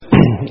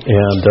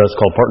and it's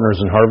called Partners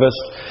in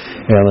Harvest.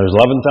 And there's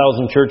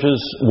 11,000 churches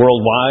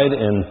worldwide,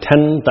 and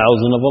 10,000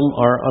 of them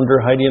are under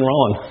Heidi and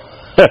Rollin.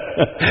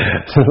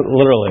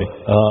 Literally.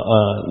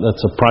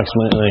 That's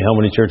approximately how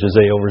many churches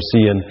they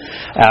oversee in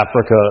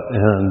Africa.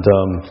 And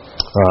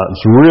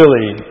it's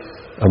really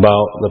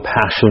about the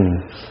passion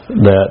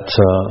that,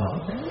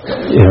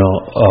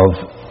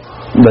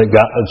 that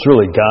God, it's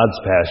really God's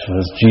passion.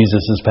 It's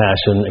Jesus'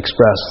 passion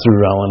expressed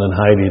through Rollin and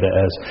Heidi that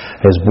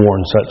has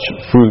borne such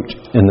fruit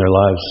in their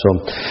lives. So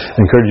I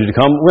encourage you to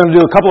come. We're going to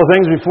do a couple of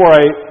things before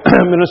I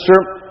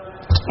minister.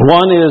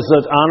 One is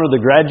to honor the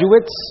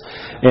graduates.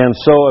 And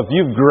so if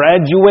you've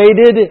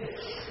graduated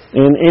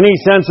in any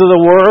sense of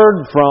the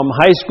word, from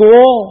high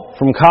school,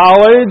 from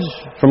college,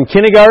 from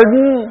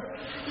kindergarten,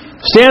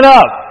 stand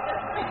up.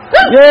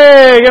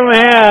 Yay, give them a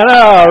hand.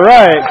 All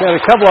right, got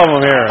a couple of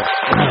them here.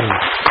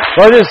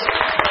 Well,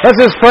 let's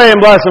just pray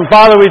and bless them.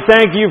 Father, we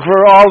thank you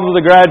for all of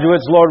the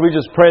graduates. Lord, we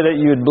just pray that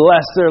you would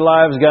bless their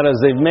lives, God, as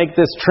they make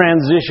this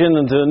transition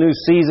into a new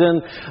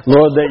season.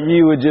 Lord, that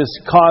you would just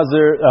cause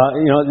their,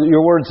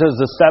 your word says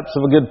the steps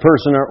of a good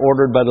person are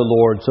ordered by the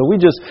Lord. So we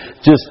just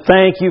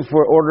thank you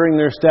for ordering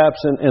their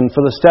steps and for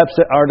the steps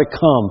that are to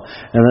come,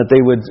 and that they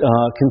would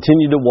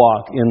continue to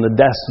walk in the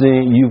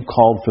destiny you've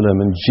called for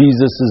them. In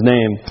Jesus'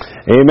 name,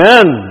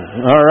 amen.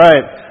 All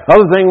right.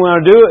 Other thing we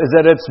want to do is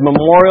that it's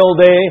Memorial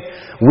Day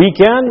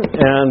weekend,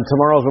 and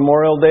tomorrow's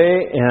Memorial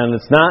Day, and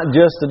it's not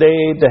just a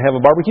day to have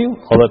a barbecue,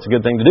 although that's a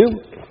good thing to do.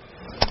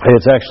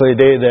 It's actually a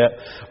day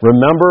that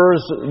remembers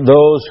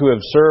those who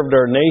have served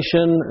our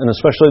nation, and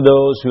especially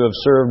those who have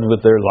served with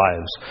their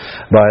lives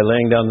by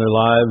laying down their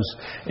lives.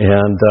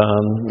 And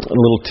a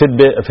little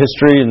tidbit of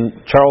history in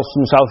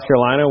Charleston, South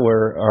Carolina,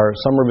 where our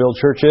Somerville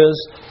church is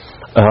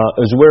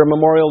where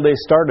Memorial Day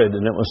started,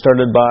 and it was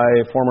started by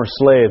former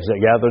slaves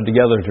that gathered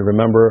together to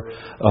remember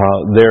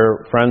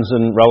their friends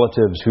and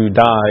relatives who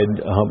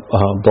died,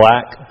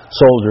 black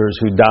soldiers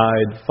who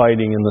died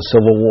fighting in the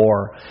Civil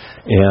War.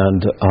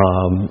 And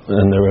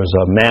there was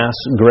a mass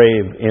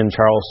grave in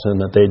Charleston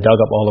that they dug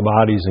up all the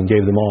bodies and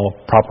gave them all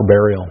proper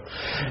burial,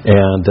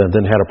 and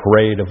then had a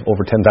parade of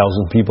over 10,000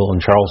 people in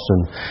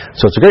Charleston.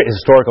 So it's a great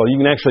historical. You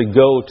can actually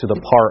go to the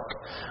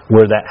park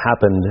where that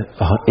happened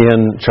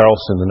in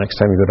Charleston the next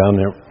time you go down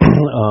there.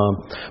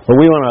 But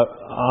we want to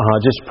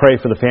just pray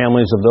for the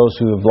families of those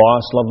who have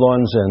lost loved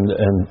ones,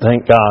 and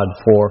thank God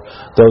for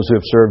those who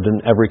have served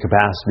in every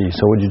capacity.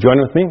 So would you join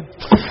with me?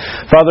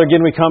 Father, again,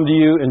 we come to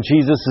you in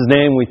Jesus'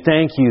 name. We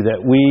thank you that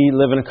we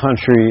live in a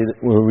country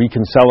where we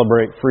can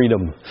celebrate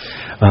freedom,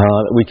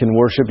 that we can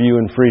worship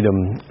you in freedom.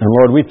 And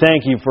Lord, we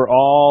thank you for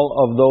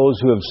all of those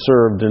who have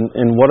served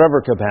in whatever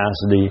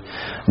capacity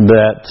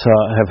that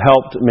have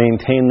helped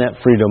maintain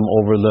that freedom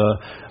over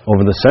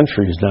the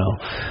centuries now.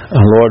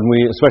 Lord, we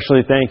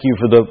especially thank you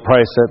for the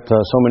price that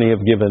so many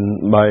have given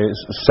by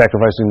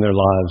sacrificing their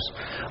lives.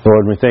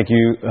 Lord, we thank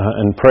you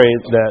and pray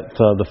that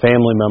the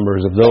family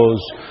members of those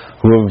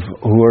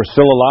who are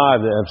still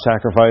alive that have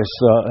sacrificed,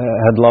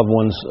 had loved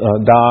ones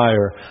die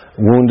or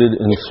wounded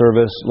in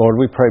service. Lord,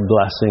 we pray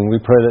blessing. We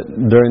pray that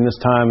during this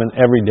time and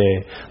every day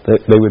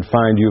that they would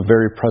find you a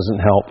very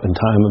present help in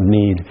time of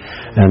need,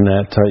 and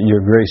that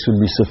your grace would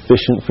be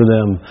sufficient for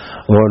them.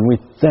 Lord, we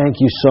thank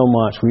you so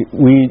much.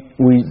 We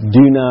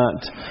do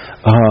not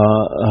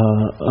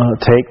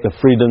take the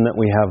freedom that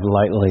we have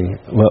lightly,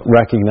 but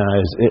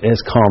recognize it has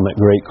come at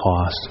great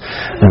cost.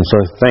 And so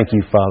thank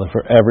you, Father,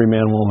 for every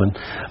man and woman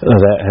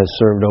that has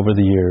served over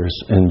the years.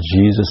 In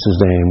Jesus'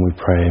 name we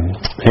pray.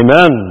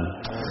 Amen.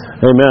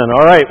 Amen.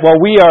 All right. Well,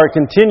 we are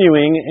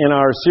continuing in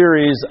our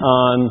series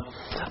on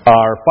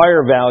our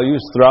fire values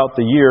throughout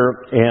the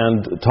year,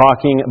 and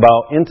talking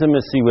about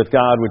intimacy with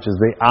God, which is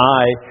the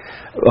I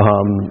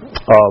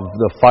of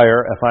the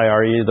fire,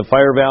 F-I-R-E. The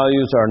fire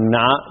values are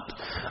not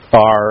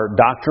our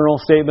doctrinal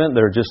statement.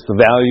 They're just the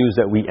values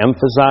that we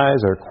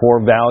emphasize, our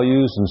core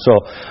values. And so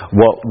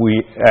what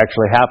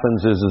actually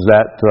happens is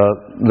that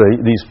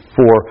these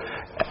four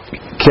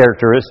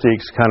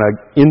characteristics kind of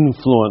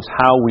influence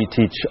how we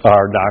teach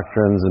our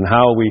doctrines and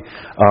how we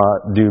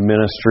do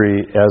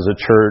ministry as a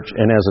church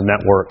and as a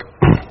network.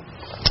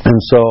 And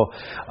so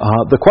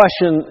the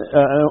question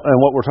and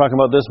what we're talking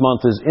about this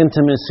month is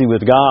intimacy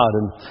with God.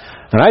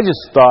 And I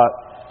just thought,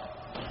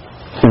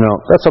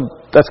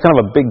 that's kind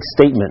of a big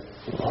statement.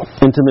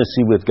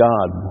 Intimacy with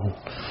God.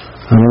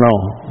 I don't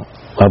know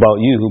about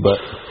you, but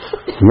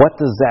what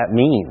does that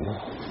mean?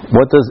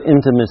 What does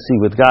intimacy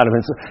with God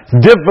mean? It's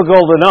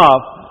difficult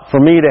enough for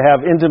me to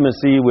have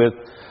intimacy with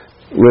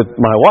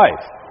my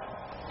wife.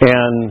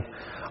 And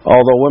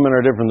although women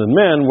are different than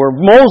men, we're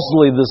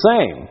mostly the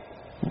same.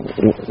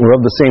 We're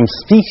of the same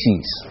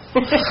species.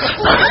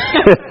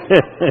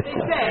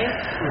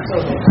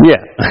 Yeah.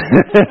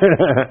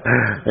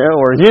 Yeah,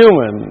 we're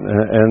human,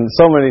 and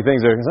so many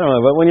things are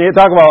similar. But when you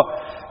talk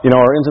about,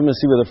 our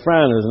intimacy with a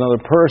friend is another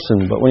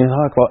person. But when you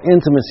talk about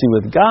intimacy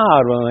with God,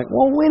 we're like,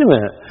 well, wait a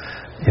minute.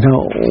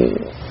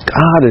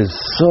 God is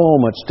so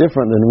much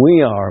different than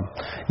we are.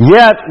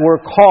 Yet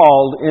we're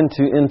called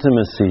into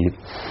intimacy.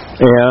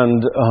 And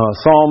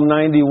Psalm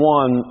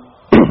 91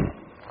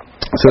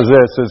 says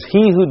this, says,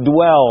 "He who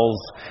dwells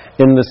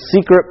in the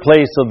secret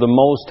place of the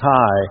Most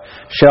High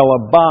shall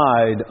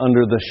abide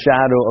under the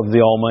shadow of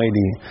the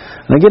Almighty."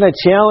 And again, I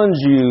challenge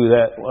you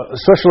that,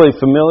 especially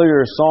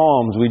familiar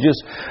Psalms,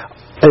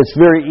 it's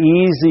very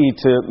easy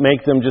to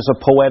make them just a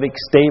poetic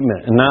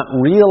statement and not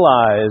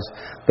realize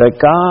that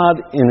God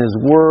in His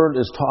Word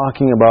is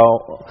talking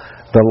about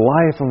the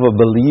life of a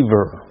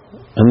believer.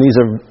 And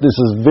this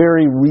is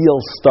very real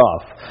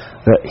stuff.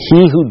 That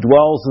he who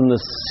dwells in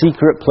the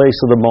secret place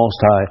of the Most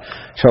High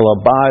shall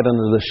abide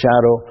under the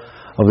shadow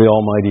of the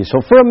Almighty. So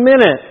for a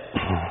minute,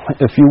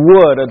 if you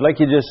would, I'd like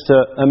you just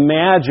to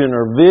imagine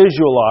or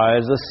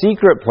visualize a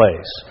secret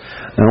place.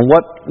 And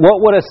what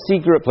would a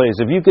secret place,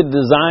 if you could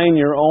design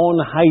your own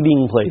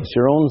hiding place,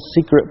 your own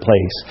secret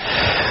place,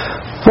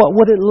 what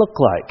would it look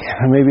like?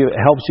 Maybe it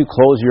helps you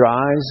close your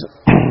eyes.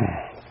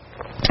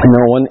 I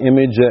know one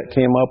image that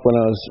came up when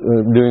I was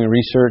doing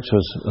research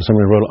was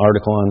somebody wrote an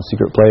article on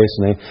Secret Place,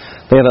 and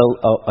they had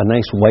a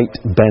nice white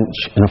bench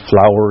in a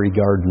flowery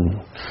garden.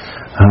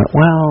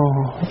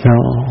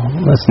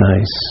 That's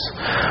nice.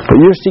 But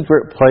your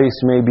secret place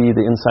may be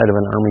the inside of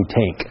an army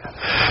tank.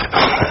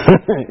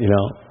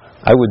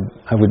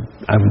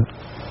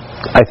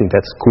 I think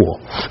that's cool.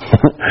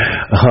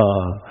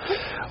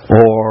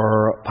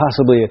 Or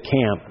possibly a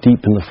camp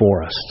deep in the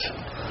forest.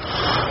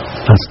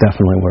 That's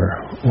definitely where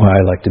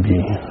I like to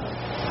be.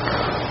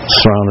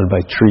 Surrounded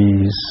by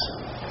trees,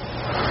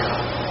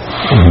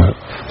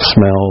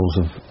 smells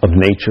of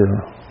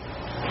nature.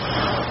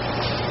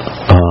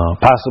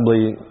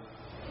 Possibly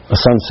a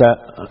sunset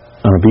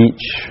on a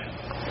beach,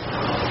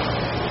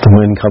 the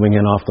wind coming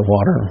in off the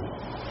water,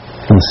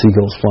 and the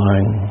seagulls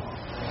flying.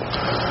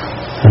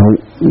 And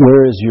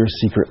where is your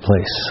secret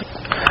place?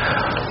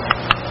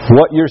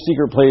 What your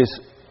secret place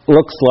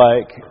looks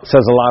like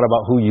says a lot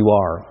about who you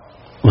are.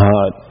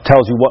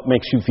 Tells you what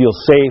makes you feel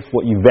safe,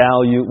 what you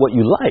value, what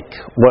you like,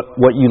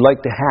 what you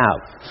like to have.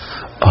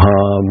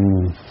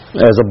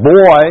 As a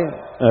boy,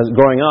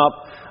 growing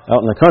up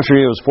out in the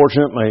country, I was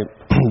fortunate. My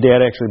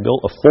dad actually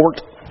built a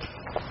fort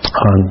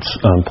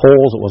on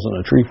poles. It wasn't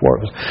a tree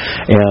fort.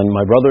 And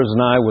my brothers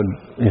and I would,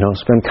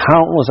 spend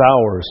countless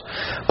hours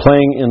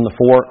playing in the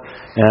fort.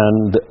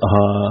 And,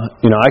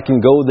 I can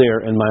go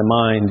there in my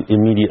mind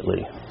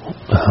immediately.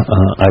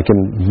 I can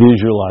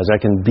visualize, I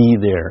can be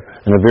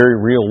there in a very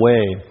real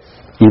way,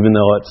 even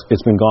though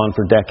it's been gone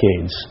for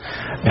decades.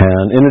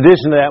 And in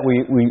addition to that,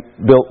 we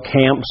built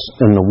camps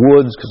in the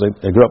woods, because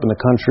I grew up in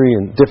the country,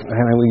 and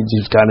we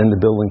just got into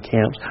building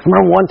camps. I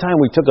remember one time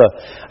we took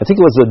I think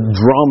it was a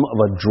drum of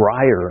a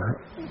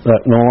dryer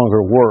that no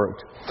longer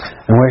worked,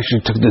 and we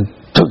actually took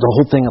the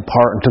whole thing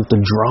apart and took the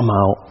drum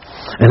out,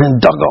 and then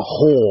dug a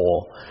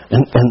hole.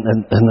 And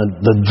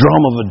the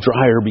drum of a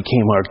dryer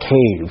became our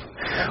cave.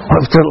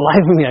 Well, for the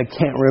life of me, I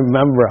can't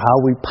remember how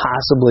we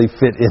possibly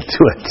fit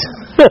into it.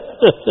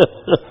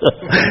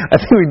 I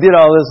think we did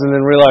all this and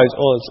then realized,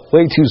 it's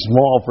way too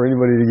small for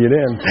anybody to get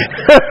in.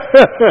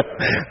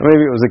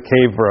 Maybe it was a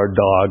cave for our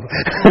dog.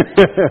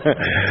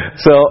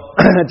 So,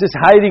 just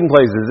hiding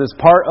places. It's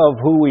part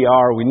of who we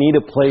are. We need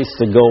a place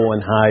to go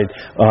and hide,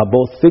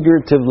 both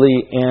figuratively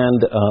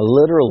and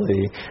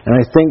literally. And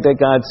I think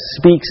that God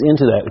speaks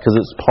into that because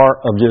it's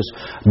part of just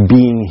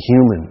being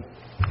human.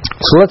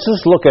 So let's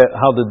just look at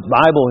how the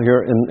Bible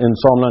here in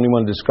Psalm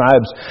 91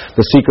 describes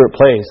the secret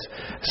place.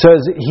 It says,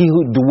 he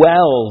who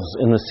dwells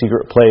in the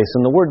secret place.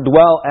 And the word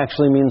dwell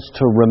actually means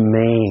to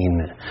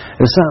remain.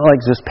 It's not like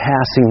just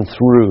passing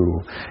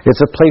through. It's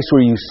a place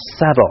where you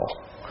settle.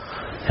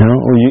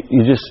 Where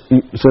you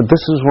so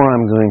this is where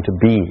I'm going to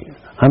be.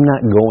 I'm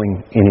not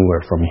going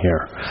anywhere from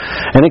here.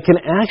 And it can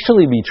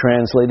actually be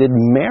translated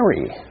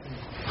marry.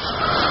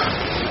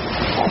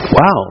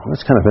 Wow,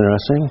 that's kind of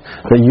interesting.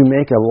 That you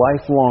make a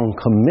lifelong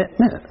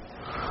commitment.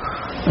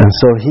 And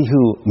so he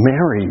who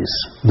marries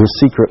the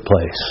secret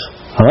place.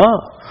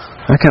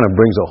 That kind of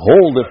brings a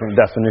whole different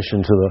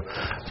definition to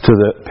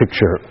the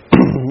picture.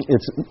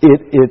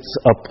 It's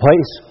a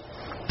place.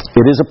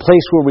 It is a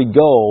place where we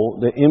go.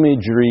 The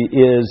imagery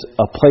is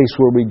a place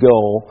where we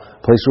go,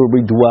 a place where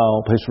we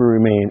dwell, a place where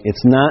we remain.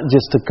 It's not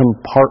just a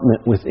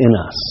compartment within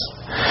us.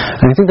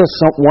 And I think that's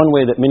one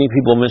way that many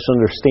people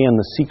misunderstand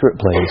the secret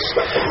place,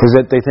 is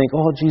that they think,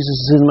 Jesus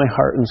is in my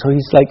heart, and so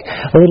He's like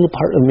a little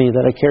part of me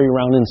that I carry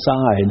around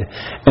inside.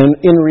 And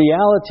in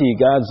reality,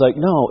 God's like,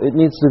 no, it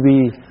needs to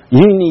be,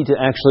 you need to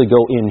actually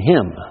go in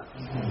Him.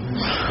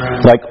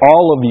 Like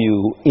all of you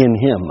in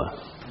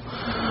Him.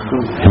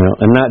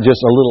 And not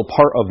just a little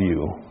part of you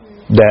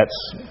that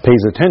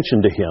pays attention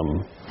to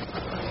Him.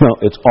 No,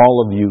 it's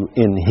all of you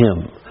in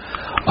Him.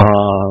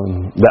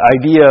 The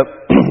idea,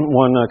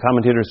 one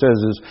commentator says,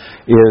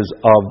 is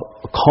of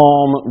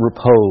calm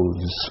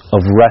repose,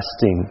 of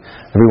resting.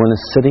 Everyone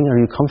is sitting. Are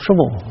you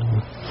comfortable?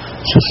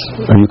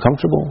 Are you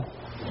comfortable?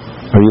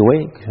 Are you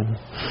awake?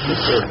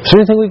 Is there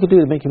anything we could do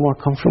to make you more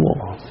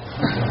comfortable?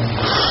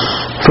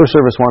 First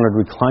service wanted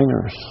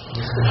recliners.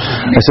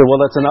 I said, well,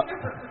 that's enough.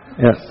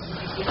 Yeah.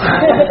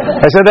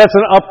 I said that's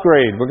an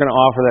upgrade. We're going to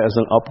offer that as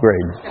an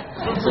upgrade.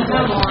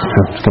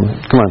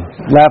 Come on.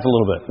 Laugh a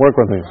little bit. Work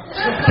with me.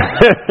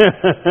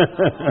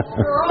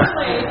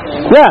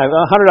 Yeah,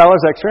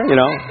 $100 extra,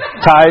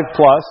 tithe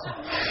plus.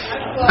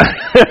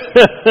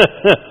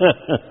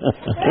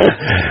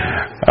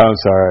 I'm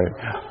sorry.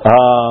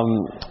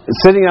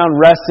 Sitting down,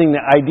 resting,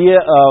 the idea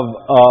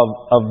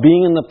of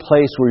being in the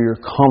place where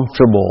you're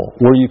comfortable,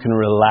 where you can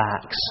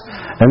relax.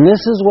 And this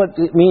is what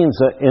it means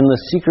that in the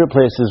secret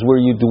places where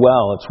you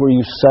dwell, it's where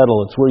you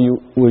settle, it's where you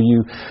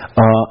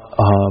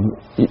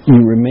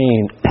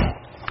remain.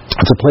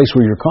 It's a place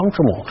where you're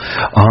comfortable.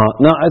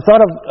 Now, I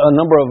thought of a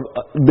number of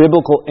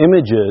biblical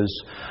images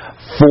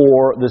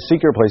for the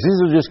secret place.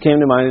 These just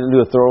came to mind. I didn't do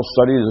a thorough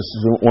study. This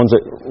is the ones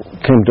that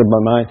came to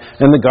my mind.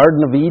 In the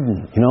Garden of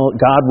Eden,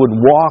 God would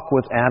walk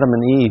with Adam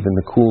and Eve in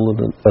the cool of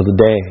the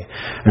day.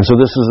 And so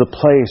this is a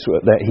place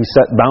that He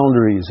set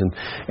boundaries.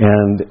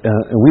 And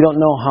we don't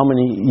know how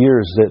many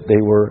years that they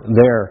were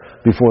there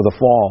before the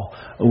fall.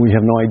 We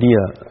have no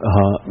idea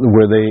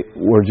where they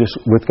were just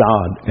with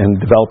God and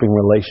developing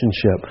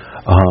relationship,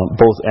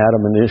 both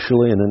Adam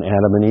initially and then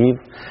Adam and Eve.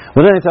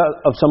 But then I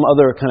thought of some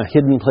other kind of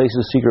hidden places,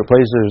 secret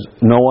places. There's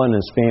Noah and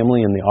his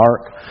family in the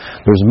ark.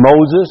 There's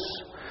Moses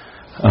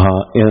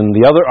in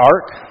the other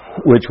ark,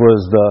 which was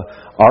the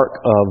ark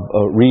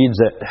of reeds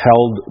that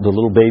held the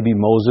little baby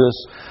Moses,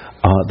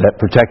 that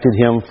protected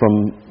him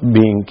from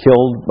being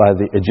killed by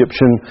the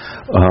Egyptian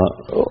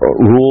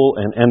rule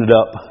and ended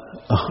up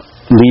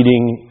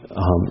leading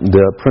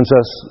the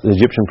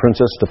Egyptian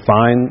princess to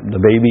find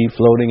the baby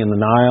floating in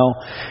the Nile.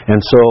 And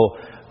so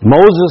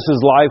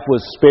Moses' life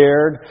was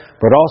spared,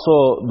 but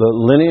also the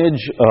lineage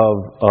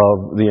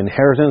of the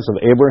inheritance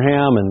of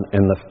Abraham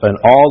and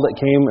all that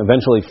came,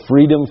 eventually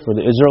freedom for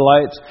the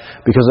Israelites,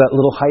 because of that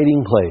little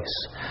hiding place,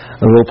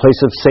 a little place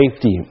of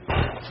safety.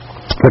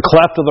 The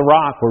cleft of the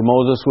rock where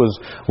Moses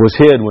was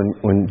hid when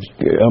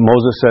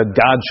Moses said,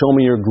 "God, show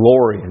me your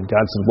glory." And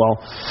God said, "Well,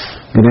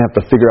 you're going to have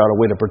to figure out a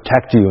way to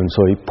protect you." And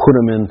so He put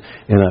him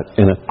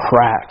in a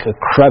crack, a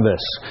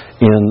crevice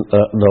in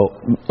the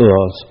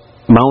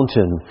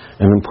mountain,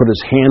 and then put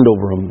His hand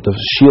over him to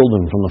shield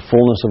him from the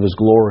fullness of His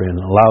glory, and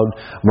allowed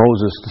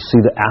Moses to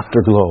see the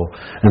afterglow.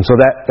 And so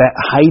that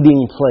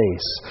hiding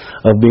place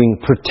of being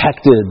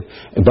protected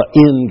but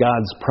in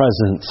God's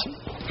presence.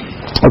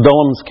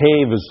 Adullam's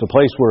cave is the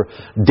place where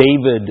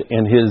David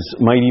and his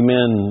mighty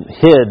men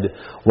hid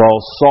while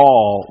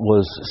Saul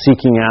was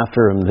seeking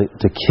after him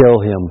to kill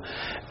him.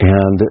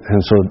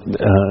 And so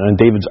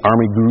David's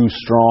army grew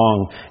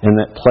strong in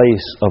that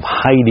place of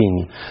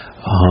hiding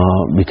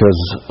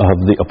because of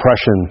the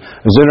oppression.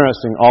 It was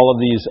interesting, all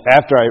of these,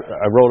 after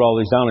I wrote all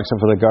these down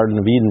except for the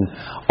Garden of Eden,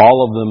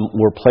 all of them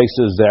were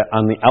places that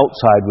on the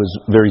outside was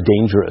very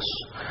dangerous.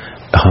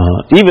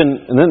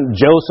 And then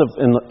Joseph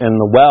in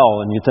the well,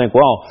 and you think,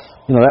 well,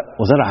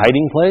 was that a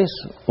hiding place?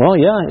 Well,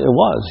 yeah, it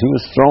was. He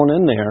was thrown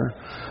in there.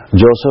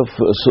 Joseph,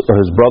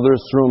 his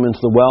brothers threw him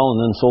into the well and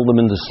then sold him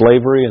into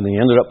slavery, and he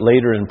ended up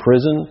later in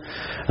prison.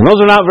 And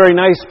those are not very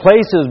nice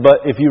places,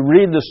 but if you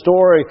read the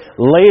story,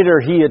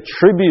 later he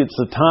attributes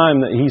the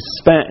time that he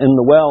spent in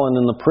the well and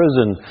in the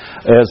prison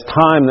as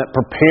time that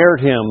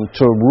prepared him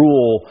to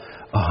rule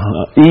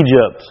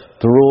Egypt,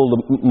 to rule the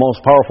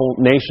most powerful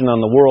nation on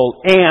the world,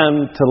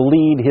 and to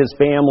lead his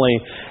family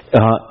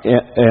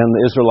and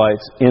the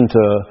Israelites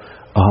into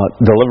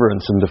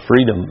deliverance and to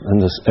freedom and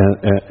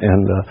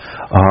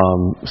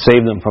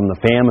save them from the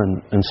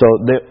famine. And so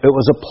it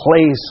was a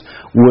place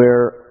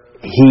where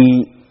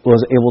he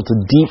was able to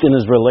deepen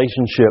his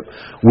relationship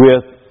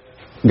with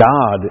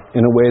God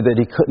in a way that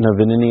he couldn't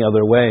have in any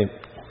other way.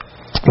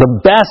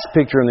 The best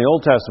picture in the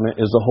Old Testament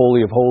is the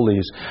Holy of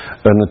Holies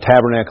and the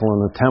tabernacle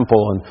and the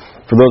temple. And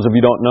for those of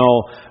you who don't know,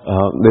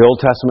 the Old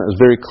Testament is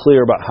very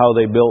clear about how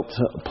they built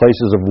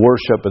places of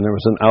worship. And there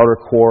was an outer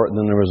court, and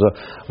then there was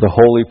the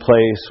holy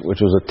place,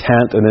 which was a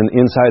tent. And then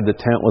inside the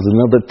tent was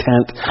another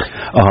tent,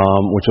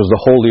 which was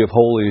the Holy of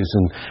Holies.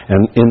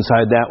 And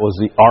inside that was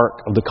the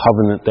Ark of the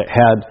Covenant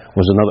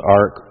was another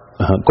ark,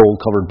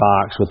 gold-covered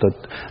box with the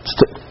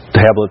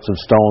tablets of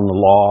stone, the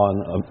law,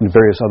 and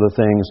various other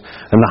things.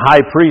 And the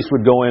high priest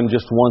would go in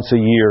just once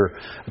a year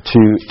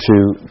to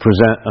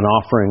present an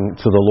offering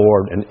to the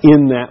Lord. And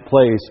in that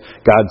place,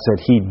 God said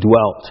He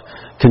dwelt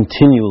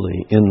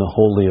continually in the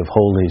Holy of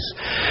Holies.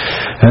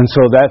 And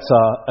so that's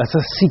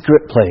a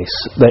secret place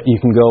that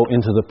you can go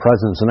into the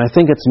presence. And I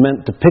think it's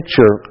meant to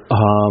picture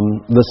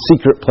the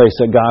secret place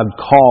that God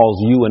calls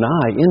you and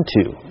I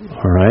into.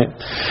 All right?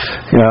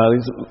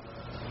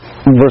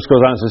 The verse goes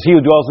on and says, "He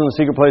who dwells in the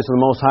secret place of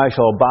the Most High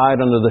shall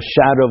abide under the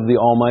shadow of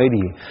the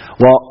Almighty."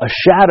 Well, a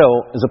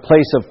shadow is a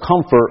place of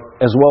comfort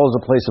as well as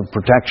a place of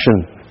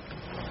protection.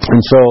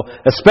 And so,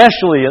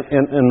 especially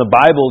in the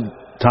Bible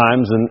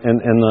times and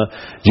the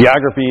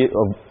geography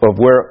of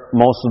where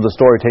most of the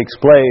story takes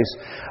place,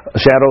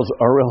 shadows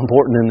are real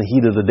important in the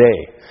heat of the day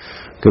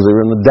because they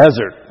were in the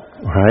desert.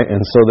 right? And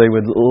so they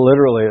would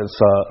literally,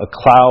 a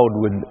cloud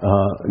would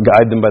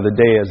guide them by the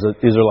day as the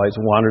Israelites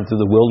wandered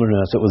through the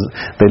wilderness.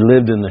 They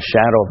lived in the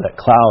shadow of that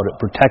cloud. It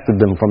protected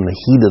them from the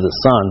heat of the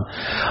sun,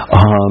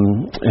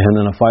 and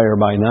then a fire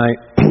by night.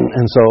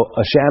 And so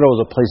a shadow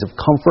is a place of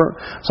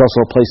comfort. It's also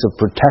a place of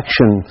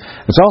protection.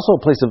 It's also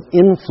a place of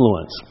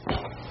influence.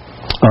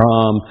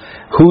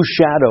 Whose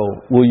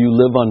shadow will you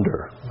live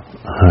under?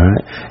 All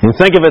right? And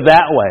think of it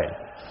that way.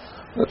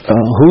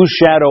 Whose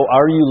shadow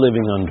are you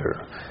living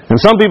under? And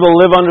some people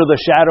live under the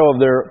shadow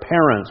of their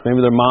parents. Maybe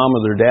their mom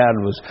or their dad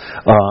was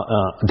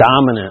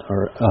dominant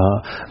or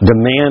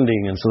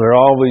demanding. And so they're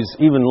always,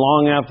 even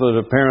long after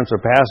the parents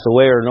are passed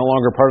away or no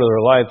longer part of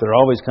their life, they're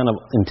always kind of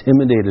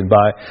intimidated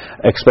by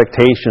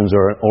expectations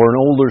or an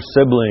older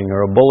sibling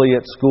or a bully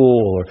at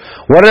school or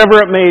whatever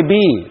it may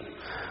be.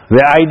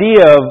 The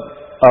idea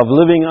of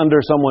living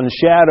under someone's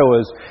shadow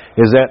is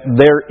that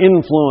their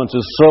influence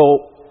is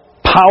so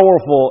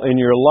powerful in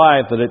your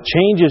life that it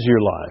changes your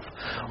life.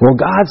 Well,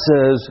 God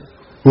says,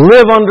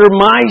 live under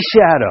my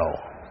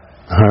shadow.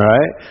 All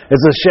right?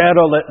 It's a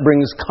shadow that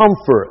brings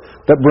comfort,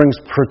 that brings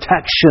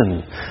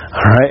protection.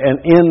 All right? And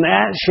in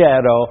that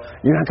shadow,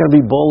 you're not going to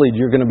be bullied.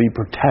 You're going to be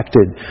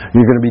protected.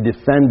 You're going to be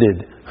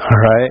defended. All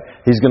right?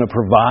 He's going to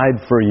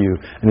provide for you,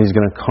 and He's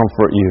going to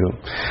comfort you.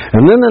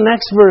 And then the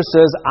next verse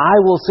says, I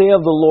will say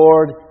of the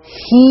Lord,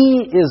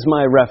 He is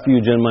my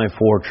refuge and my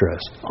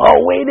fortress. Oh,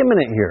 wait a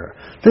minute here.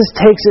 This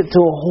takes it to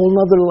a whole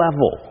other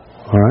level.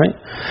 All right?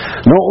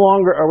 No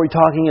longer are we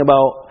talking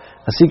about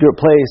a secret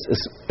place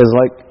as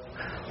like,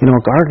 a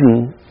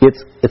garden.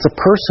 It's a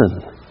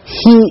person.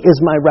 He is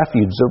my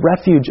refuge. The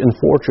refuge and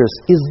fortress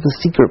is the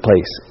secret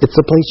place. It's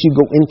the place you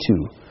go into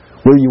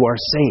where you are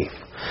safe.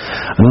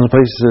 Another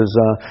place says,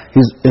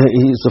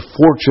 He's a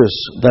fortress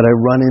that I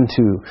run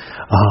into.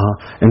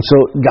 And so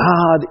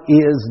God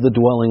is the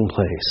dwelling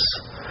place.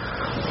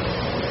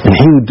 And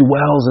He who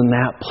dwells in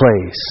that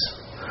place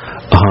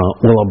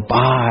will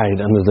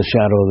abide under the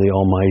shadow of the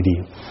Almighty.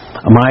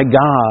 My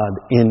God,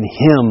 in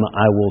Him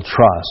I will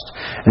trust.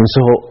 And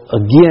so,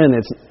 again,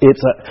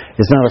 it's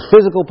not a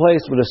physical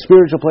place, but a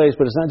spiritual place.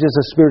 But it's not just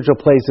a spiritual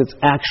place, it's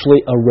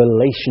actually a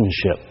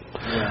relationship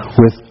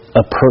with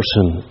a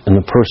person, and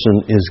the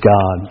person is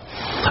God.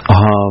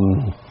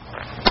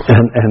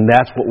 And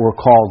that's what we're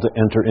called to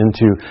enter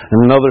into. And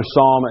another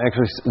psalm,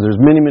 actually, there's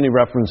many, many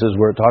references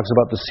where it talks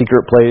about the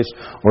secret place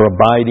or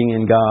abiding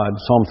in God.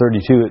 Psalm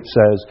 32, it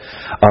says,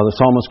 the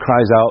psalmist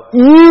cries out,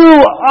 You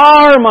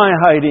are my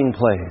hiding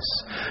place.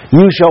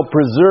 You shall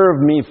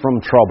preserve me from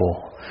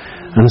trouble.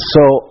 And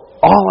so,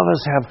 all of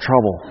us have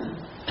trouble.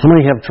 How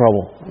many have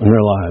trouble in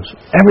their lives?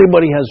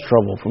 Everybody has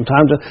trouble from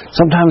time to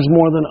sometimes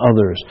more than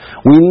others.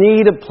 We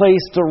need a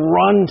place to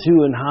run to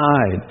and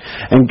hide.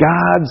 And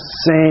God's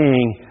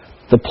saying,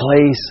 the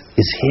place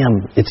is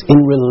Him. It's in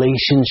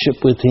relationship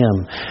with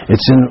Him.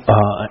 It's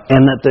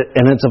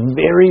and it's a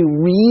very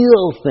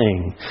real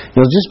thing.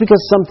 Just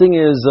because something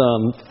is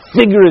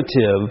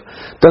figurative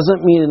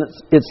doesn't mean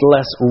it's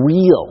less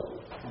real.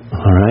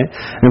 All right.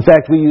 In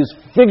fact, we use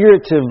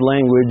figurative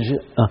language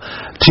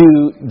to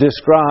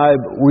describe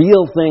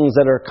real things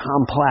that are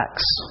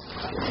complex.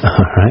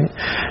 All right.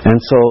 And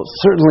so,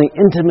 certainly,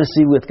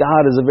 intimacy with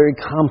God is a very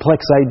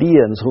complex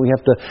idea, and so we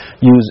have to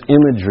use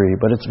imagery,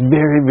 but it's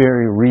very,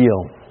 very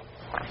real.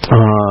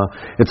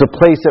 It's a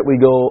place that we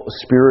go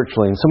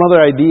spiritually. And some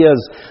other ideas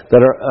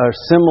that are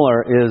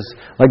similar is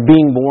like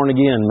being born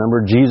again.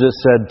 Remember, Jesus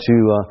said to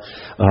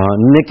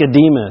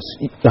Nicodemus,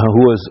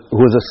 who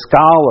was a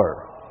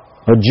scholar,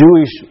 a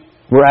Jewish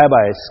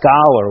rabbi, a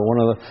scholar, one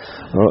of the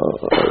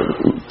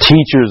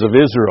teachers of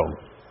Israel.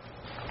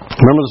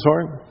 Remember the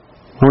story?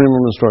 How many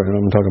remember the story? You know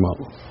what I'm talking about?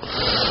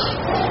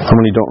 How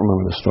many don't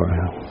remember the story?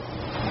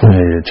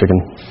 Hey, chicken.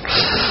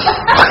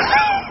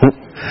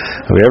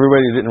 Okay,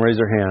 everybody who didn't raise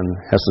their hand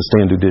has to stay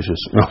and do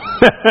dishes. No.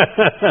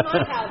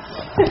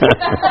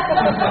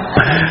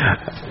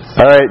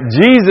 All right,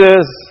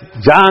 Jesus,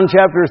 John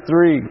chapter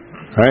 3.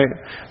 Right,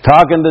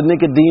 talking to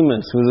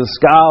Nicodemus, who was a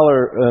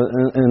scholar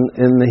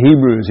in the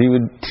Hebrews. He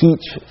would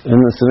teach in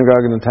the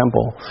synagogue and the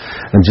temple.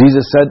 And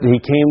Jesus said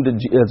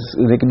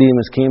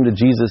Nicodemus came to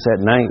Jesus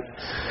at night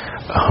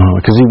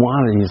because he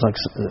wanted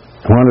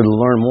to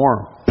learn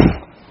more.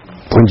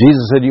 And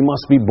Jesus said, "You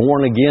must be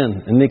born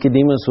again." And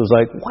Nicodemus was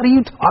like, "What are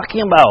you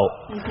talking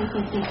about?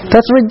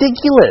 That's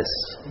ridiculous."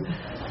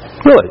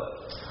 Really?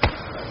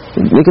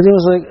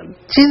 Nicodemus was like,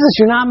 Jesus,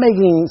 you're not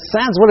making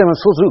sense. What am I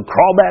supposed to do?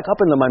 Crawl back up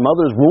into my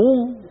mother's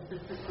womb?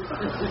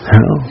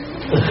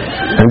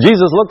 And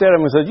Jesus looked at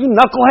him and said, You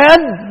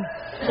knucklehead!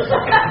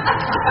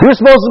 You're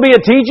supposed to be a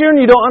teacher and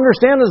you don't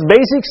understand this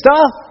basic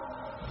stuff?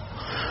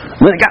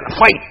 And then they got in a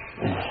fight.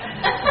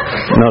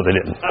 No, they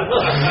didn't.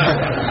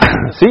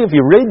 See, if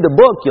you read the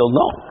book, you'll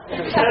know.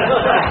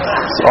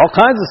 There's all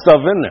kinds of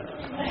stuff in there.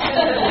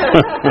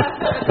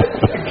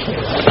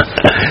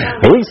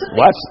 At least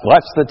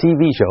watch the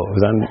TV show.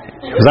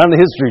 It was on the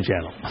History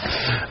Channel.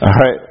 All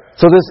right.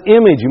 So this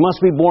image, you must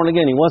be born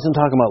again. He wasn't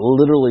talking about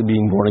literally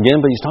being born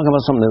again, but he's talking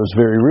about something that was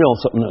very real,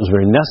 something that was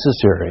very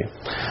necessary.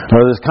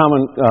 Now, this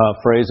common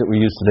phrase that we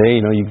use today,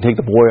 you can take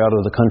the boy out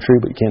of the country,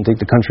 but you can't take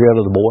the country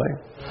out of the boy.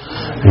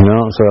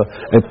 So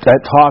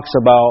that talks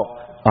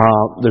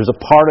about there's a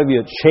part of you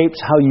that shapes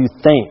how you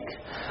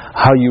think,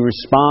 how you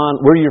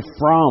respond, where you're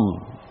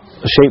from,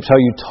 shapes how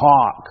you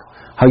talk,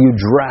 how you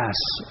dress,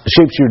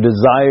 shapes your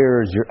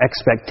desires, your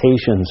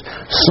expectations.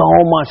 So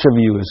much of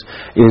you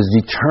is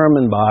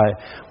determined by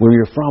where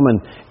you're from,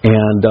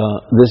 and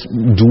this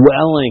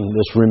dwelling,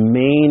 this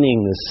remaining,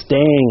 this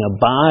staying,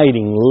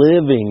 abiding,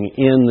 living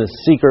in the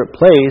secret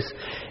place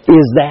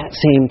is that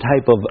same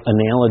type of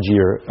analogy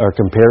or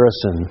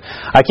comparison.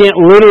 I can't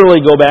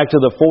literally go back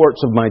to the forts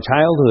of my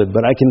childhood,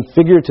 but I can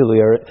figuratively,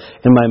 or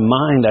in my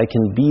mind, I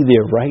can be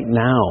there right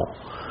now.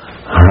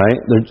 All right?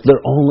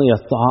 They're only a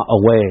thought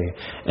away.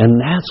 And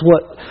that's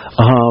what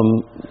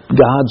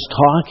God's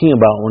talking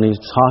about when He's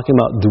talking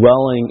about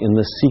dwelling in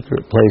the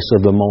secret place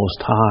of the Most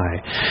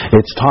High.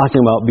 It's talking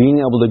about being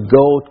able to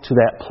go to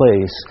that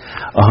place,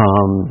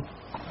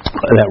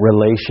 that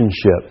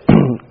relationship.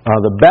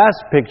 The best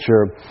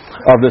picture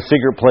of the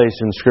secret place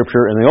in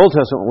Scripture in the Old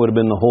Testament would have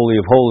been the Holy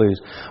of Holies.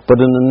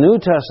 But in the New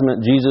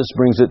Testament, Jesus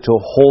brings it to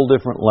a whole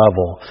different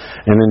level.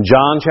 And in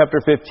John chapter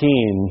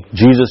 15,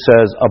 Jesus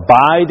says,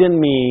 "Abide in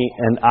me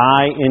and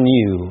I in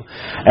you.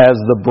 As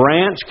the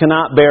branch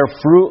cannot bear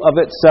fruit of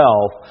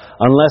itself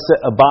unless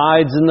it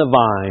abides in the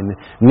vine,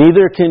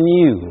 neither can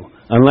you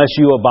unless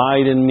you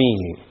abide in me.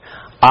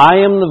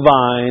 I am the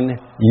vine,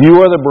 you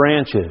are the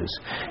branches.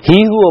 He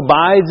who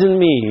abides in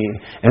me,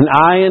 and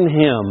I in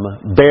him,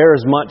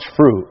 bears much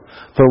fruit.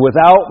 For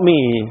without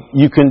me,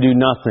 you can do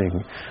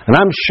nothing." And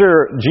I'm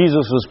sure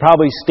Jesus was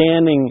probably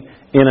standing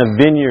in a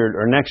vineyard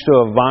or next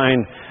to a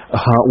vine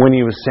when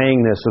He was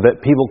saying this, so that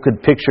people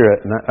could picture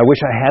it. And I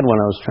wish I had one.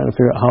 I was trying to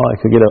figure out how I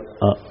could get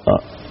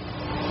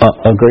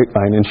a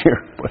grapevine in here,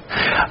 but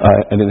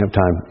I didn't have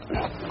time.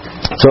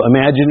 So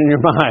imagine in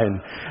your mind,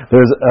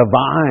 there's a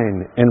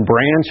vine and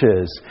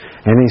branches.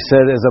 And He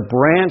said, as a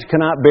branch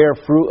cannot bear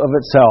fruit of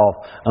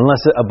itself unless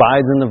it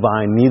abides in the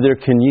vine, neither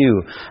can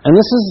you. And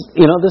this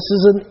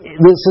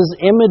is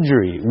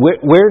imagery.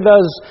 Where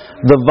does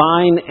the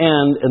vine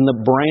end and the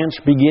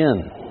branch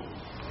begin?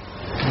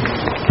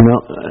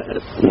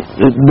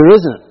 There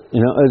isn't.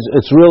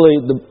 It's really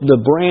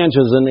the branch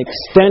is an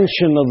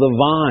extension of the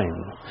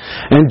vine.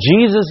 And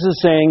Jesus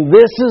is saying,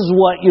 this is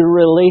what your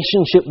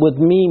relationship with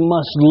me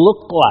must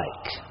look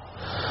like.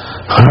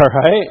 All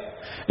right?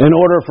 In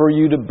order for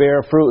you to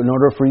bear fruit, in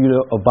order for you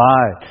to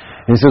abide.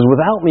 And He says,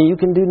 without me, you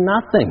can do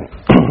nothing.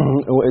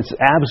 It's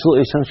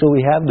absolutely essential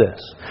we have this.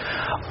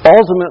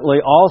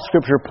 Ultimately, all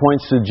Scripture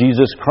points to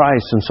Jesus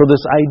Christ. And so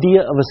this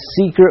idea of a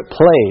secret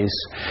place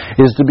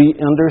is to be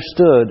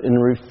understood in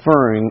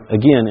referring,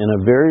 again, in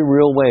a very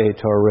real way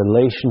to our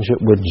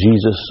relationship with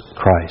Jesus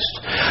Christ.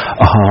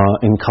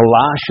 In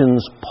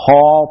Colossians,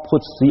 Paul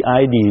puts the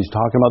ideas,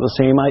 talking about the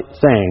same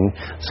thing,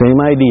 same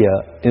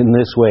idea, in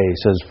this way. He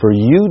says, "For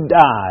you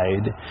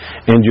died,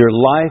 and your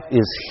life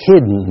is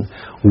hidden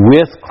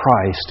with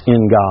Christ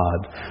in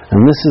God."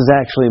 And this is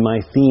actually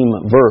my theme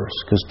verse,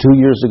 because 2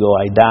 years ago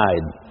I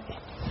died.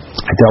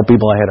 I tell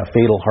people I had a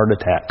fatal heart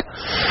attack,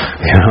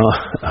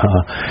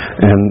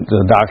 and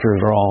the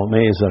doctors are all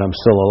amazed that I'm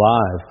still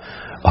alive.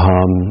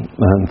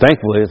 And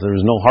thankfully,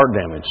 there's no heart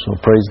damage. So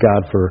praise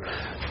God for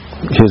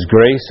His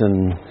grace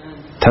and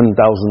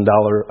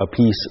 $10,000 a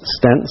piece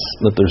stents.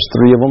 That there's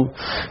 3 of them,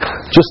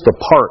 just the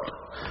part.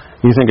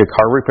 You think a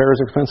car repair is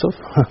expensive?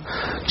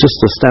 Just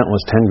the stent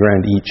was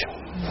 $10,000 each.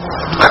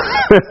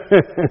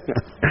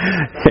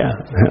 Yeah.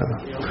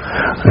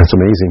 That's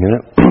amazing, isn't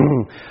it?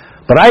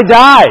 But I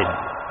died.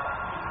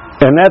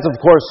 And that's, of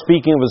course,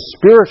 speaking of a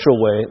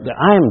spiritual way, that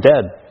I am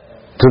dead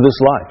to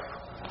this life.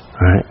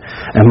 Right?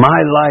 And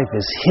my life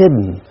is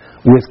hidden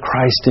with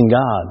Christ in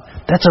God.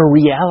 That's a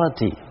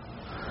reality.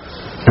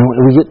 And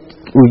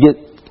we get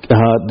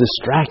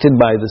distracted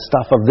by the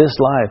stuff of this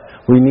life.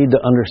 We need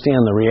to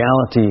understand the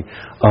reality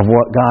of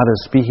what God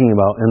is speaking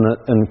about.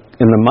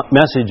 In the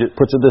message, it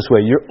puts it this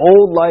way: your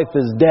old life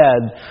is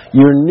dead.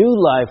 Your new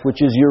life,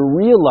 which is your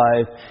real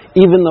life,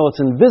 even though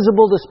it's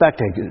invisible to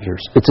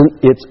spectators,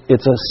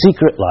 it's a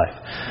secret life,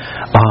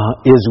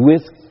 is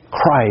with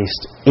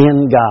Christ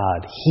in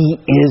God.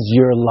 He is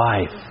your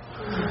life.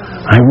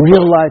 My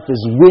real life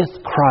is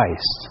with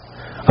Christ.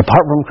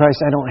 Apart from Christ,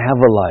 I don't have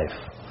a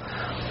life.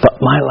 But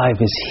my life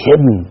is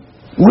hidden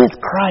with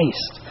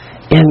Christ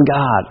in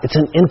God. It's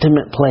an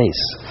intimate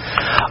place.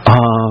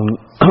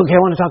 Okay,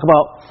 I want to talk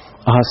about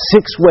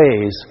 6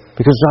 ways,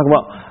 because we talk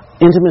about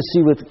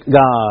intimacy with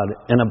God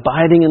and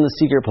abiding in the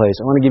secret place.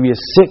 I want to give you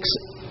 6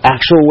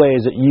 actual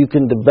ways that you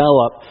can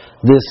develop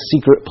this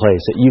secret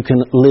place, that you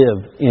can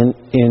live in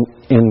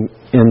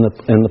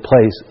the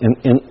place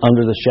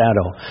under the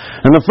shadow.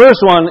 And the first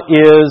one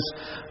is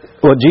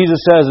what Jesus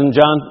says in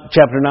John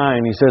chapter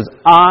 9. He says,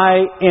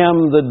 "I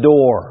am the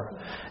door.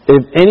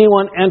 If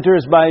anyone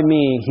enters by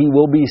me, he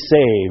will be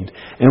saved,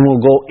 and will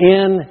go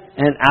in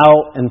and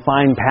out and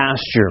find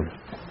pasture."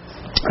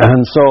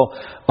 And so,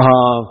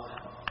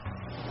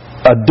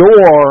 A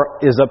door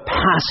is a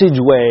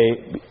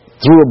passageway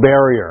through a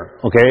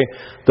barrier, okay?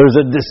 There's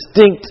a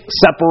distinct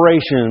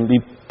separation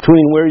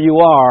between where you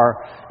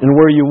are and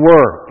where you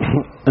were.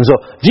 And so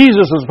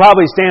Jesus was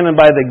probably standing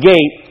by the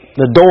gate,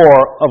 the door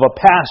of a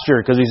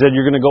pasture, because he said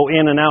you're going to go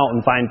in and out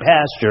and find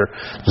pasture.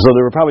 So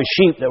there were probably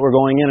sheep that were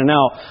going in and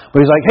out.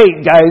 But he's like,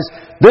 hey guys,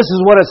 this is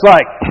what it's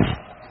like.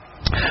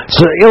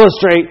 So to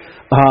illustrate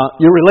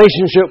your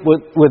relationship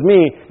with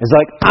me is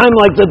like, I'm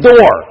like the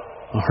door.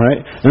 All right?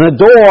 And the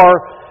door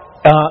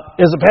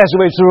is a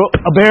passageway through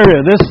a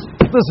barrier. This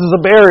is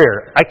a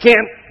barrier. I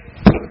can't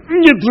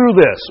get through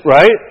this,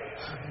 right?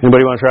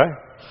 Anybody want to try?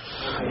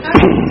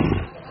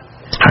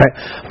 All right.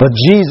 But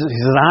Jesus, he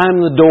says, I'm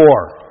the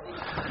door.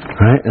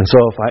 Right? And so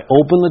if I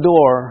open the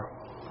door,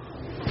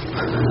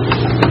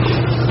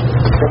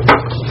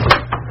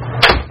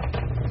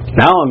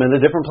 now I'm in a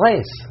different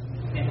place.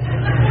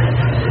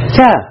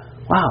 Yeah.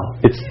 Wow.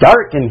 It's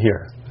dark in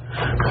here.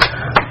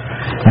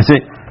 I say,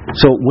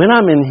 so when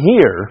I'm in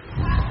here,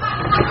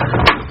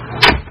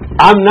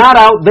 I'm not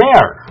out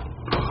there.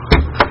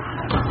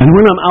 And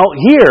when I'm out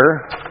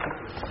here,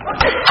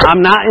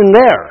 I'm not in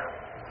there.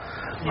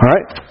 All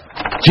right?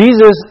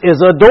 Jesus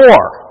is a door.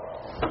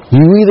 You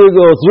either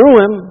go through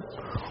him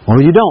or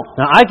you don't.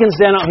 Now, I can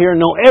stand out here and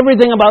know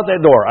everything about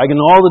that door. I can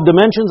know all the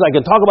dimensions. I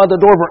can talk about the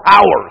door for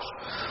hours.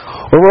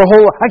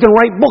 I can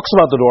write books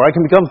about the door. I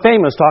can become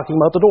famous talking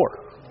about the door.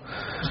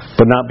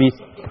 But not be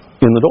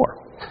in the door.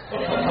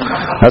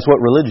 That's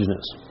what religion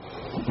is.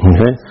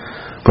 Okay?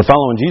 But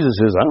following Jesus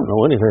is, I don't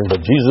know anything but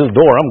Jesus'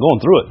 door. I'm going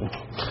through it.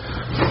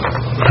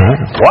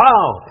 Right?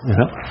 Wow!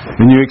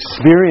 And you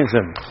experience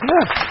him.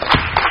 Yeah.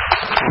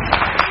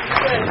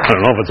 I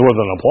don't know if it's worth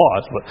an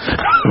applause, but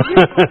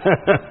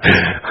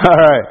all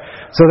right.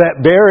 So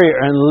that barrier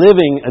and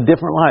living a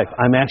different life.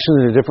 I'm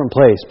actually in a different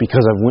place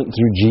because I went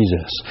through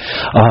Jesus.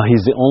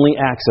 He's the only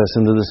access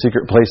into the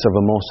secret place of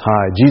the Most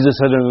High. Jesus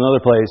said in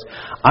another place,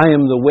 I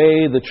am the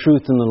way, the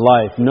truth, and the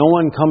life. No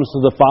one comes to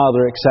the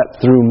Father except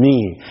through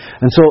me.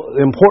 And so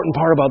the important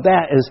part about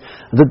that is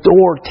the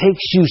door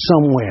takes you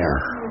somewhere.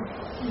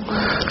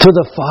 To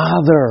the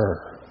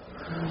Father.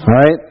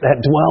 Right?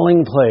 That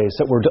dwelling place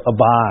that we're to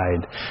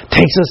abide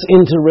takes us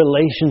into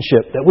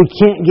relationship that we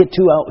can't get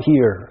to out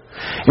here.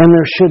 And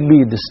there should be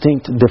a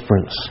distinct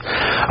difference.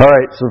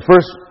 Alright, so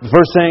the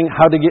first thing,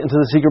 how to get into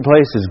the secret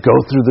place is go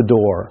through the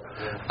door.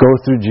 Go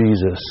through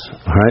Jesus.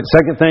 Alright,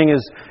 second thing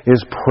is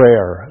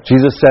prayer.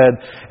 Jesus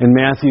said in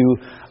Matthew,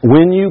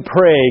 when you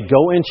pray,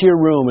 go into your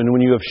room, and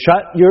when you have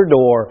shut your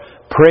door,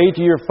 pray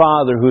to your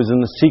Father who is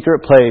in the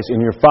secret place,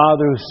 and your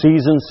Father who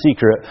sees in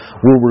secret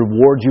will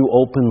reward you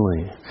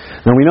openly.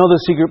 Now we know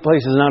the secret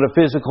place is not a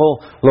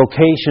physical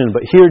location,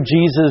 but here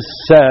Jesus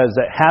says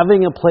that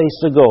having a place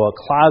to go, a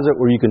closet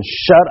where you can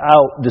shut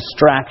out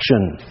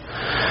distraction,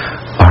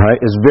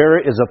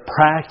 is a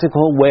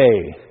practical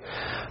way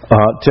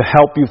to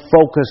help you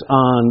focus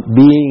on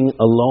being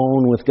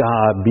alone with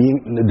God,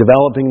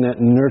 developing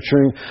that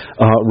nurturing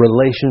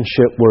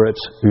relationship where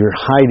you're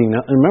hiding.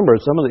 Now, remember,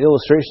 some of the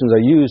illustrations I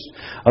used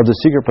of the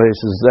secret place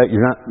is that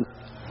you're not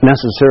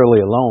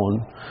necessarily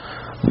alone.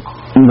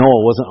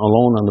 Noah wasn't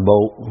alone on the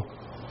boat.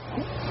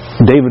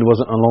 David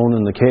wasn't alone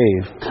in the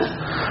cave.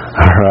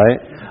 All right?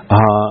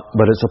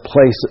 But it's a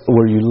place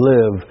where you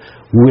live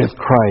with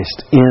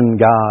Christ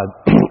in God.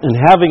 And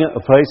having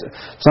a place,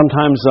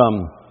 sometimes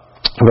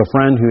I have a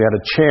friend who had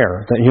a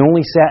chair that he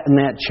only sat in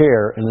that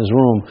chair in his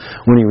room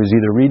when he was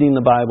either reading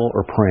the Bible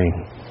or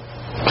praying.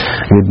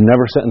 He would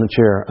never sit in the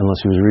chair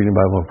unless he was reading the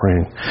Bible or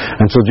praying.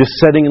 And so just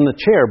sitting in the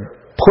chair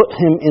put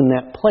him in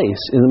that place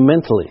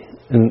mentally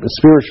and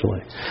spiritually.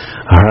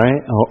 All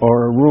right?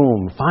 Or a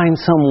room. Find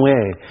some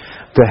way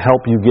to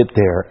help you get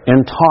there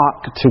and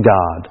talk to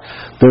God.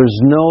 There's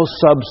no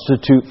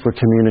substitute for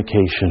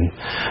communication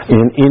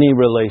in any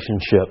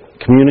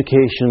relationship.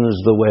 Communication is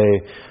the way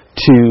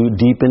to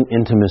deepen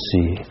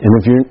intimacy. And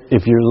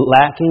if you're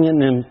lacking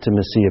in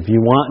intimacy, if you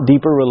want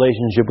deeper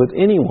relationship with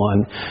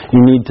anyone,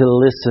 you need to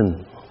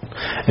listen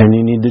and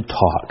you need to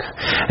talk.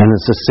 And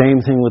it's the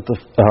same thing with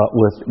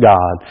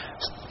God.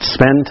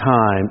 Spend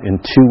time in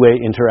two-way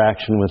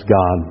interaction with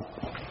God.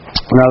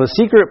 Now, the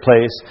secret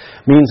place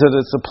means that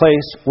it's a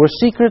place where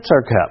secrets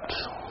are kept.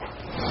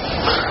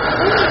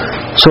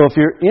 So if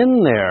you're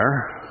in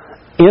there,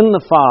 in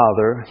the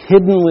Father,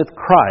 hidden with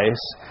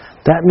Christ,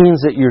 that means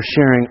that you're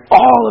sharing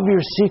all of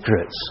your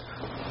secrets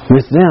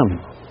with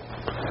them.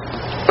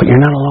 But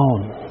you're not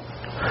alone.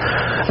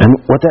 And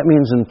what that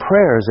means in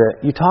prayer is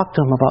that you talk to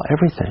them about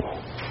everything.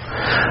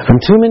 And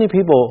too many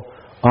people,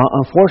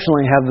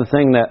 unfortunately, have the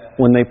thing that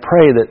when they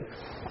pray that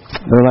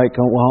they're like,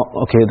 oh,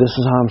 well, okay, this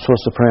is how I'm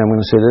supposed to pray. I'm going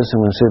to say this,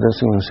 I'm going to say this,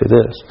 I'm going to say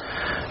this.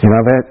 You know,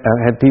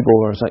 I've had people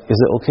where it's like, is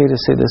it okay to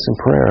say this in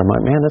prayer? I'm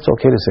like, man, it's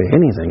okay to say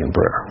anything in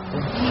prayer.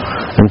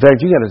 In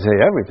fact, you got to say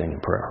everything in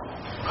prayer.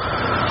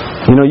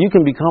 You know, you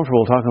can be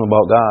comfortable talking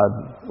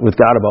with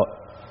God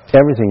about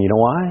everything. You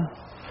know why?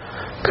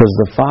 Because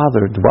the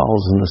Father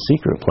dwells in the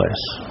secret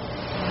place.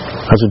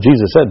 That's what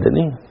Jesus said, didn't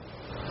he?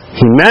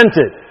 He meant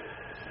it.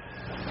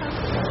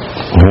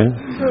 Okay?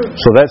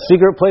 So that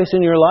secret place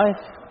in your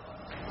life,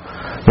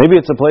 Maybe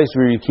it's a place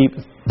where you keep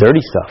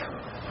dirty stuff,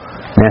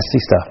 nasty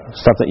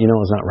stuff that you know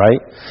is not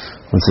right.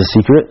 It's a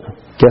secret.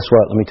 Guess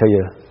what? Let me tell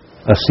you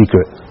a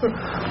secret.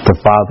 The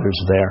Father's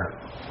there.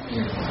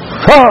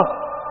 Oh!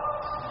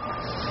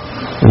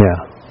 Yeah.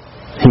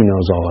 He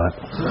knows all that.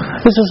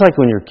 This is like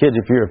when your kids,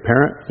 if you're a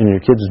parent and your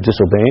kid's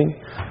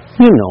disobeying,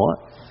 you know it.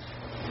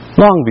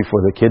 Long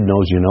before the kid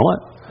knows you know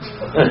it.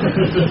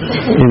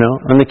 You know?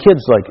 And the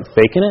kid's like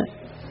faking it.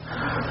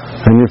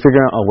 And you're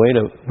figuring out a way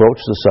to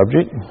broach the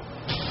subject.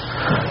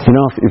 You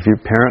know, if your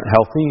parent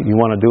healthy, you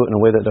want to do it in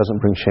a way that doesn't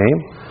bring shame.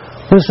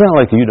 It's not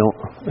like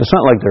it's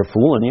not like they're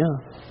fooling you.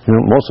 You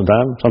know, most of the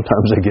time,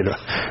 sometimes they get it.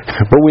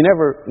 But we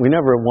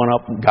never one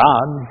up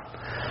God.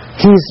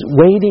 He's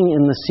waiting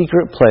in the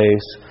secret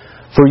place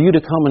for you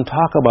to come and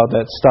talk about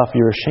that stuff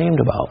you're ashamed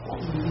about.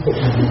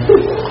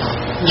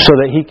 So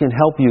that He can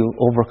help you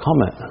overcome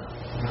it.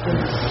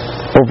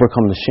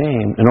 Overcome the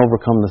shame and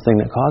overcome the thing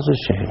that causes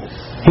shame.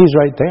 He's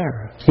right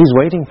there. He's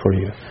waiting for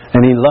you.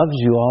 And He loves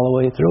you all the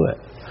way through it.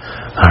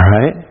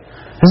 Alright?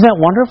 Isn't that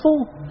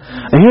wonderful?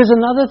 And here's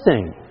another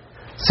thing.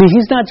 See,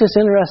 He's not just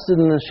interested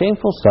in the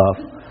shameful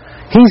stuff.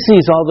 He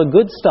sees all the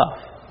good stuff.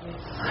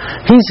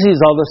 He sees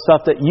all the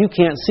stuff that you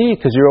can't see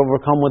because you're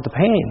overcome with the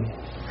pain.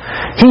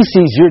 He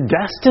sees your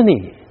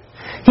destiny.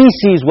 He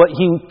sees what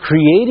He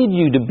created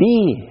you to be.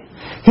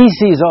 He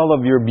sees all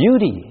of your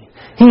beauty.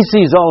 He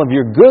sees all of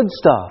your good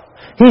stuff.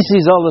 He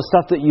sees all the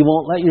stuff that you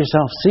won't let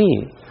yourself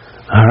see.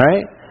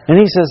 Alright? And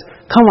He says,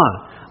 come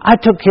on. I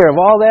took care of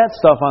all that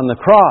stuff on the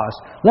cross.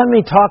 Let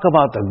me talk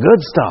about the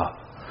good stuff.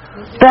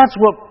 That's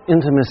what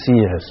intimacy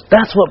is.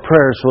 That's what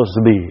prayer is supposed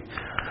to be.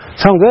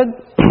 Sound good?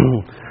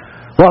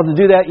 Well, to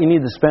do that, you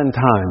need to spend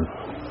time.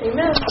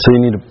 Amen. So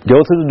you need to go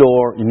through the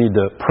door. You need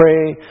to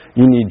pray.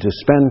 You need to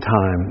spend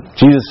time.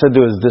 Jesus said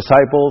to His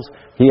disciples,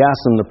 He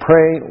asked them to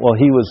pray. Well,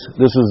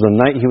 this was the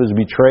night He was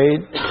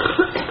betrayed.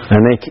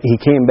 And He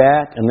came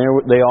back, and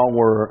they all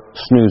were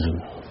snoozing.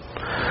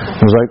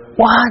 He was like,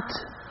 what?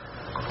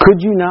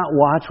 Could you not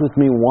watch with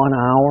me 1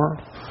 hour?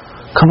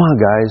 Come on,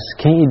 guys.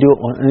 Can't you do it?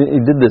 He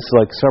did this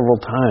like several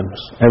times.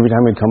 Every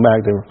time He'd come back,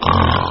 they were...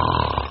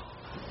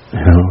 You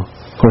know?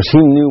 Of course,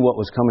 He knew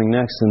what was coming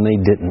next, and they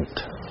didn't.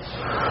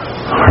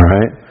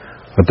 Alright?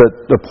 But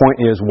the point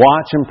is,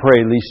 watch and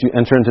pray lest you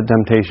enter into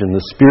temptation.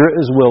 The spirit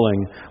is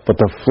willing, but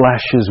the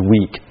flesh is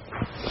weak.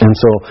 And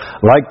so,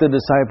 like the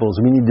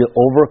disciples, we need to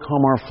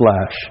overcome our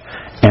flesh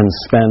and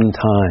spend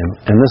time.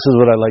 And this is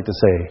what I like to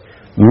say.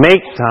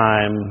 Make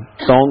time,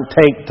 don't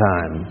take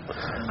time.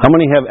 How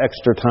many have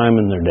extra time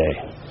in their day?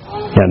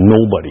 Yeah,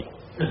 nobody.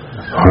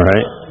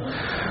 Alright?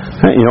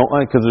 You know,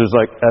 because there's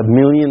like a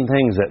million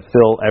things that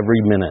fill every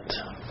minute.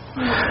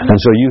 And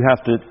so you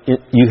have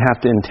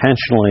to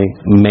intentionally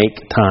make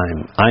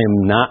time. I am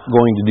not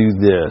going to do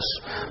this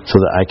so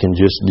that I can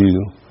just do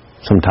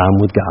some time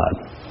with God.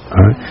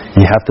 All right?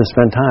 You have to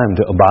spend time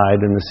to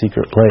abide in the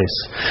secret place.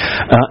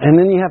 And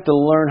then you have to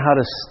learn how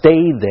to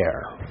stay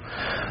there.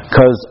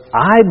 Because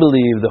I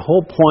believe the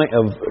whole point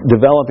of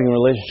developing a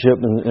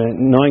relationship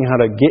and knowing how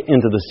to get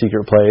into the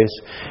secret place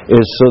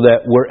is so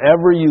that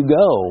wherever you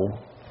go,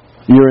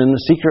 you're in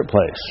the secret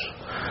place.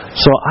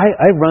 So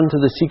I run to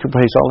the secret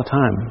place all the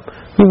time.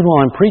 Even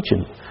while I'm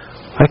preaching.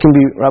 I can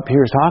be up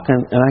here talking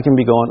and I can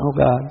be going, oh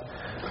God.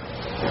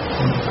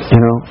 You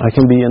know, I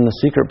can be in the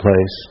secret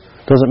place.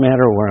 Doesn't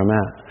matter where I'm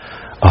at.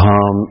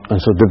 And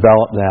so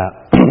develop that.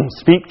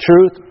 Speak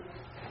truth.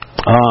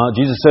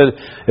 Jesus said,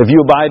 if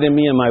you abide in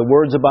me and my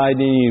words abide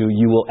in you,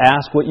 you will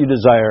ask what you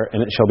desire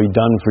and it shall be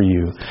done for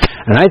you.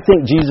 And I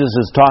think Jesus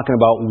is talking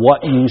about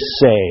what you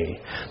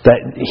say.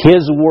 That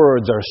His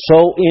words are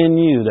so in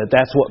you that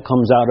that's what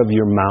comes out of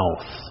your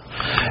mouth.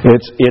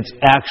 It's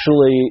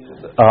actually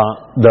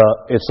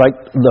it's like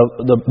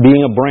the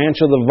being a branch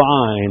of the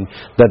vine,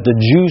 that the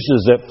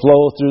juices that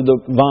flow through the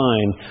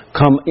vine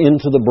come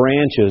into the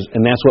branches,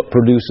 and that's what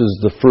produces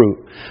the fruit.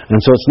 And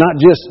so it's not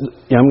just,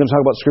 I'm going to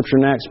talk about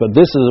Scripture next, but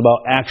this is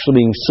about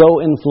actually being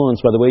so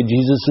influenced by the way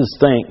Jesus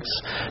thinks.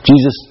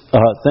 Jesus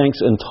thinks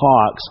and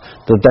talks,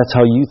 that's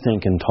how you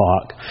think and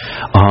talk.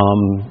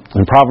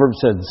 And Proverbs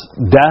says,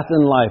 death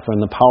and life are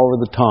in the power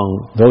of the tongue.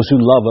 Those who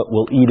love it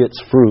will eat its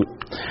fruit.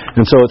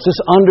 And so it's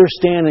this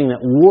understanding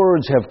that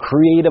words have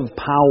creative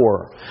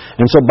power.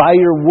 And so by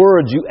your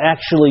words, you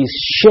actually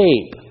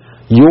shape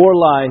your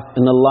life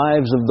and the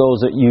lives of those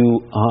that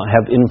you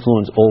have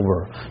influence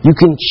over. You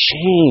can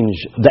change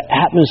the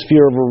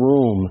atmosphere of a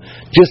room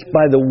just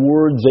by the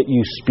words that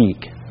you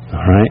speak.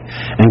 All right?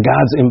 And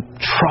God's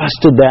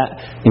entrusted that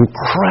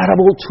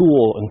incredible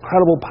tool,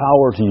 incredible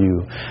power to you.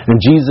 And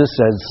Jesus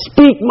says,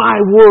 speak my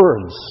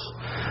words.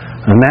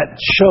 And that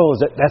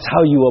shows that that's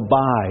how you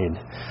abide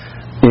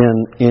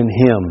in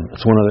Him.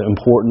 It's one of the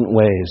important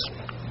ways.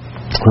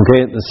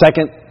 Okay, the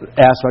second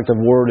aspect of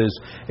word is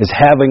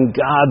having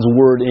God's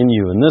Word in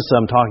you. And this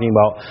I'm talking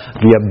about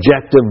the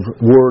objective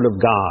Word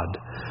of God.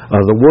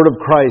 The Word of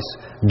Christ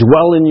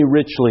dwell in you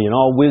richly in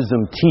all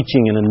wisdom,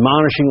 teaching and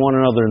admonishing one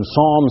another in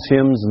psalms,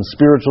 hymns, and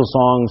spiritual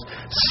songs,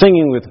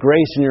 singing with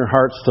grace in your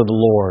hearts to the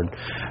Lord.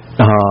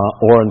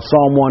 Or in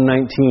Psalm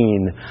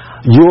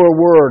 119, your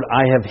Word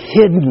I have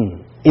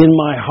hidden in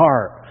my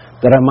heart,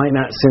 that I might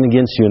not sin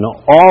against you. Now,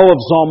 all of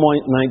Psalm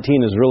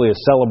 19 is really a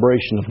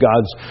celebration of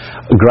God's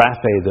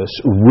graphe, this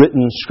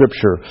written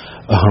Scripture.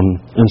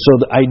 And so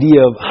the idea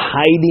of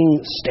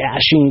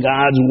stashing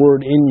God's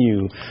Word in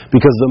you,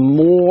 because the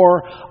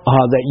more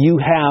that you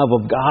have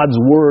of God's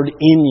Word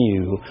in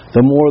you,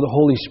 the more the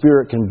Holy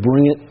Spirit can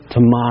bring it to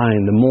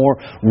mind, the more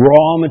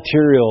raw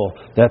material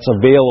that's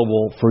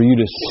available for you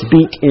to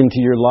speak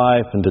into your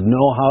life and to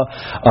know how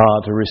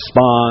to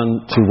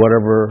respond to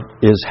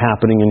whatever is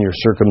happening in your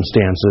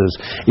circumstances.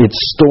 It's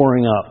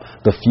storing up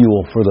the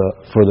fuel for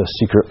the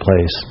secret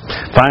place.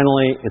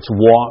 Finally, it's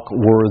walk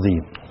worthy.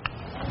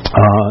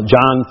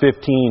 John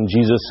 15,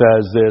 Jesus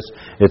says this.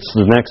 It's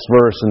the next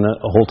verse in the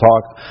whole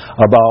talk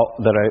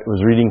about that I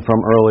was reading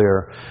from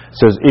earlier. It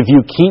says, "If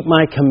you keep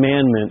my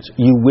commandments,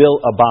 you will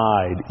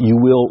abide, you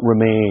will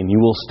remain, you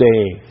will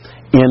stay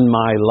in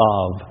my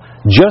love,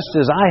 just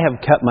as I have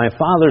kept my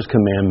Father's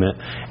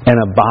commandment and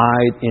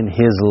abide in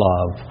His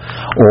love."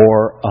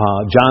 Or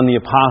John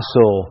the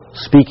Apostle,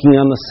 speaking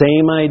on the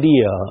same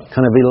idea,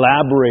 kind of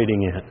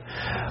elaborating it,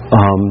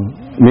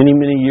 many,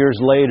 many years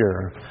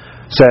later,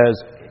 says,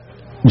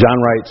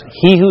 John writes,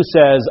 "He who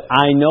says,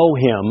 'I know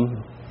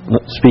Him,'"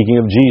 speaking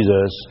of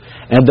Jesus,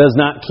 "and does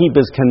not keep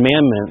His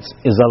commandments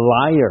is a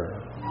liar."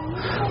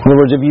 In other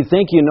words, if you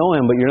think you know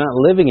Him but you're not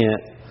living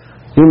it,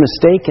 you're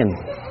mistaken.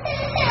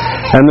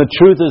 And the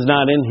truth is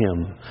not in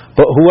Him.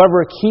 But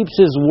whoever keeps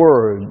His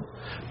word,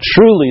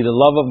 truly the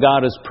love of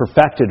God is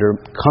perfected or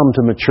come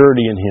to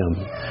maturity in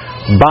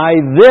Him. By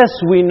this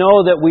we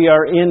know that we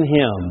are in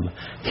Him.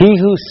 He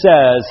who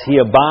says he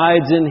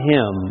abides in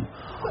Him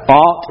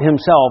ought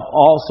himself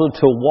also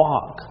to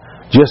walk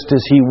just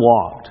as He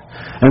walked.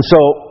 And so,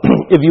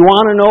 if you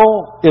want to know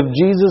if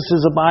Jesus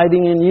is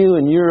abiding in you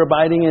and you're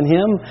abiding in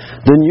Him,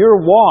 then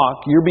your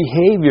walk, your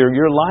behavior,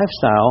 your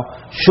lifestyle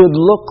should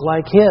look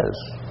like His.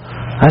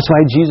 That's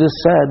why Jesus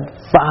said,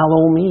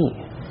 "Follow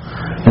me."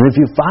 And if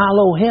you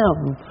follow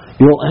Him,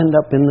 you'll end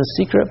up in the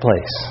secret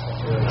place.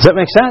 Does that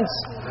make sense?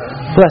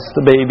 Bless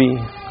the baby.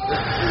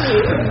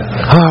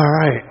 All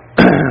right.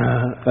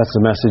 That's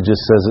the message.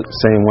 Just says it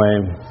the same way.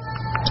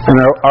 And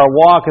our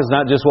walk is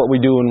not just what we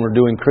do when we're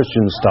doing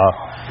Christian stuff.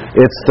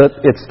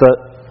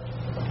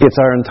 It's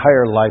our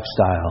entire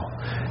lifestyle.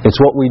 It's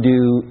what we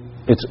do.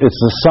 It's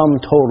the sum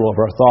total of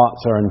our thoughts,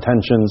 our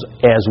intentions,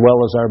 as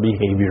well as our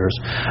behaviors.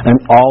 And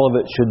all of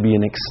it should be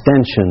an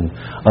extension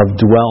of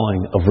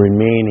dwelling, of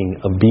remaining,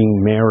 of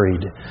being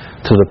married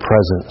to the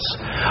presence.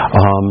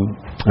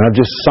 And I've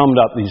just summed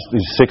up these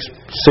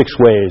six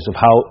ways of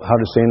how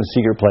to stay in the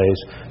secret place.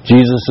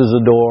 Jesus is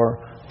the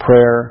door.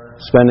 Prayer,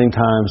 spending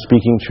time,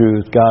 speaking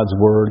truth, God's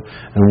Word,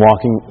 and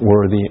walking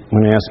worthy. I'm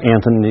going to ask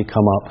Anthony to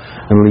come up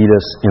and lead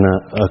us in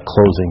a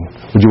closing.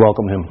 Would you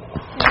welcome him?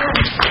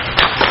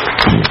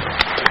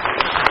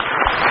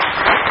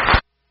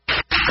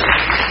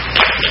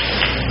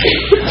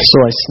 So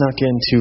I snuck into